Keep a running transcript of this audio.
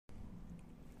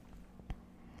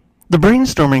The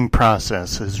brainstorming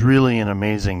process is really an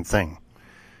amazing thing.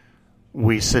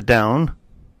 We sit down,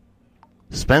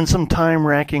 spend some time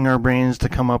racking our brains to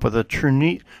come up with a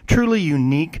truly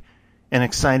unique and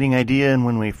exciting idea, and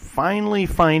when we finally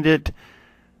find it,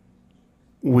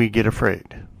 we get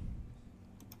afraid.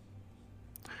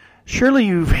 Surely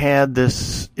you've had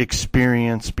this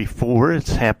experience before.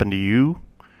 It's happened to you.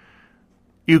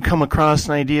 You come across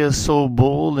an idea so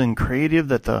bold and creative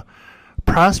that the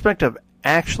prospect of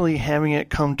actually having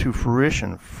it come to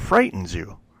fruition frightens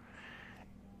you.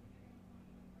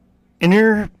 And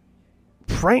you're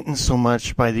frightened so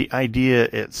much by the idea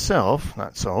itself,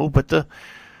 not so, but the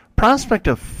prospect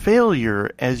of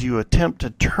failure as you attempt to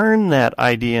turn that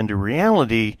idea into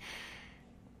reality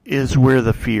is where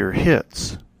the fear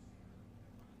hits.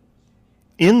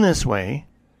 In this way,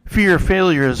 fear of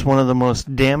failure is one of the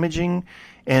most damaging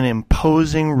and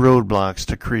imposing roadblocks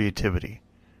to creativity.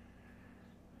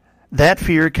 That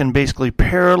fear can basically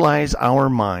paralyze our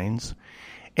minds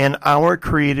and our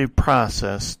creative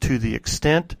process to the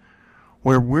extent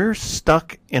where we're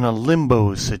stuck in a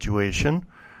limbo situation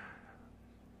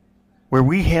where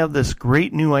we have this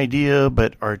great new idea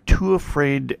but are too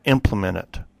afraid to implement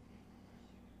it.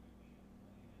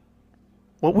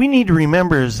 What we need to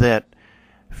remember is that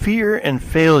fear and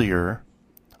failure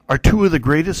are two of the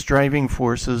greatest driving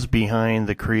forces behind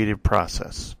the creative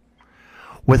process.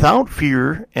 Without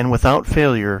fear and without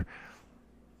failure,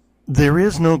 there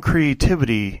is no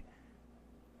creativity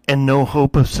and no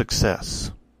hope of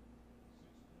success.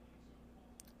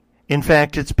 In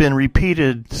fact, it's been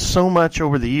repeated so much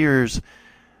over the years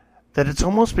that it's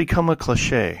almost become a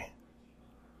cliche.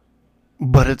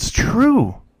 But it's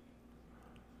true.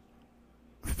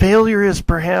 Failure is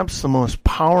perhaps the most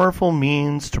powerful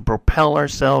means to propel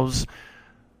ourselves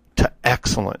to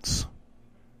excellence.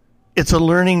 It's a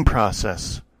learning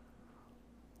process.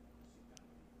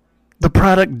 The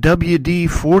product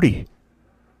WD-40.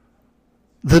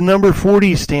 The number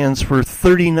 40 stands for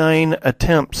 39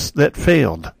 attempts that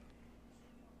failed.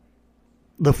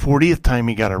 The 40th time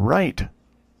he got it right.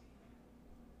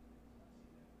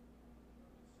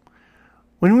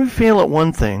 When we fail at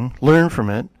one thing, learn from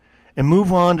it, and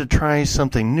move on to try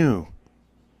something new.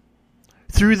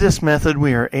 Through this method,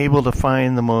 we are able to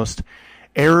find the most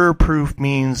error-proof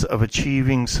means of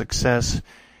achieving success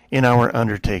in our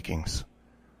undertakings.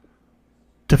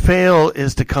 To fail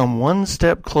is to come one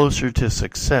step closer to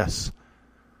success.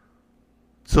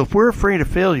 So if we're afraid of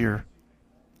failure,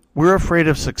 we're afraid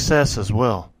of success as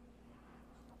well.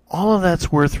 All of that's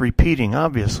worth repeating,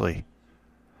 obviously.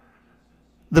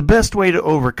 The best way to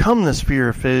overcome this fear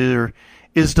of failure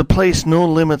is to place no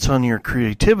limits on your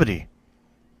creativity.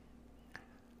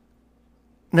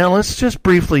 Now let's just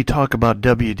briefly talk about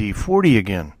WD-40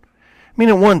 again. I mean,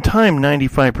 at one time,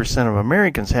 95% of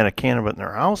Americans had a can of it in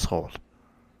their household.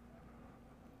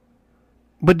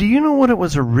 But do you know what it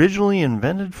was originally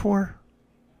invented for?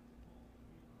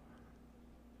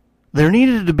 There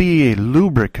needed to be a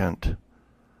lubricant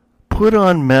put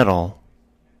on metal,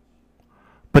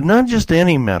 but not just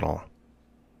any metal.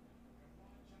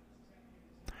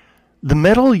 The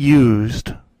metal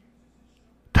used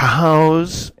to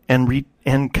house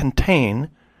and contain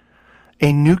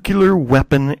a nuclear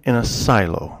weapon in a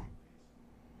silo.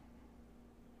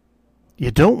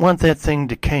 You don't want that thing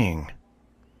decaying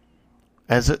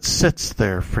as it sits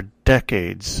there for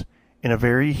decades in a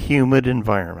very humid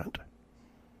environment.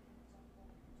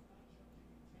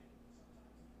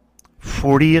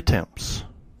 40 attempts.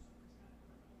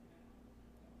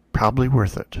 Probably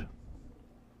worth it.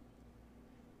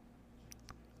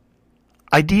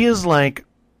 Ideas like,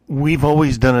 we've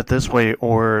always done it this way,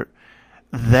 or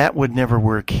that would never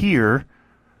work here,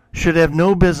 should have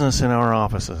no business in our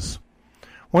offices.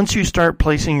 Once you start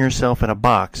placing yourself in a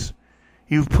box,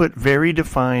 you've put very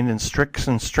defined and strict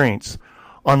constraints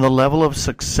on the level of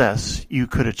success you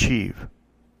could achieve.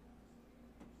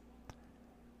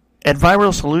 At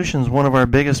Viral Solutions, one of our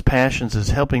biggest passions is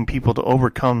helping people to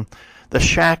overcome the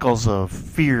shackles of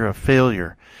fear of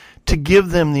failure, to give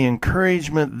them the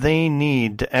encouragement they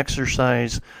need to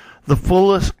exercise the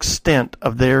full extent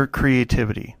of their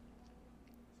creativity.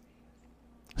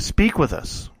 Speak with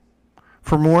us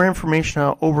for more information on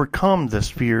how to overcome this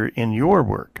fear in your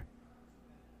work.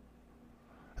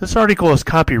 This article is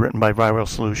copywritten by Viral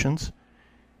Solutions.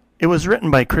 It was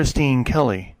written by Christine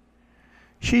Kelly.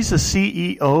 She's the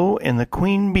CEO and the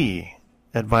Queen Bee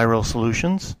at Viral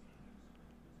Solutions.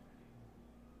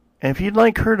 And if you'd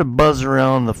like her to buzz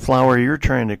around the flower you're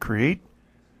trying to create,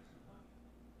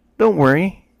 don't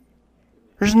worry.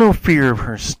 There's no fear of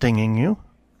her stinging you.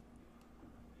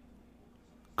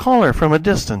 Call her from a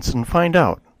distance and find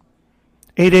out.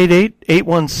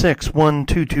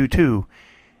 888-816-1222.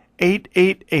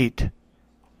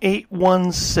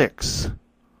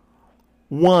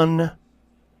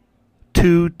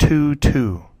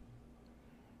 888-816-1222.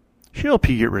 She'll help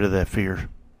you get rid of that fear.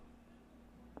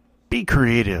 Be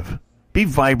creative. Be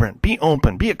vibrant. Be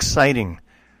open. Be exciting.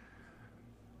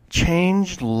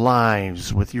 Change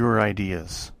lives with your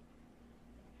ideas.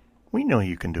 We know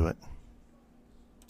you can do it.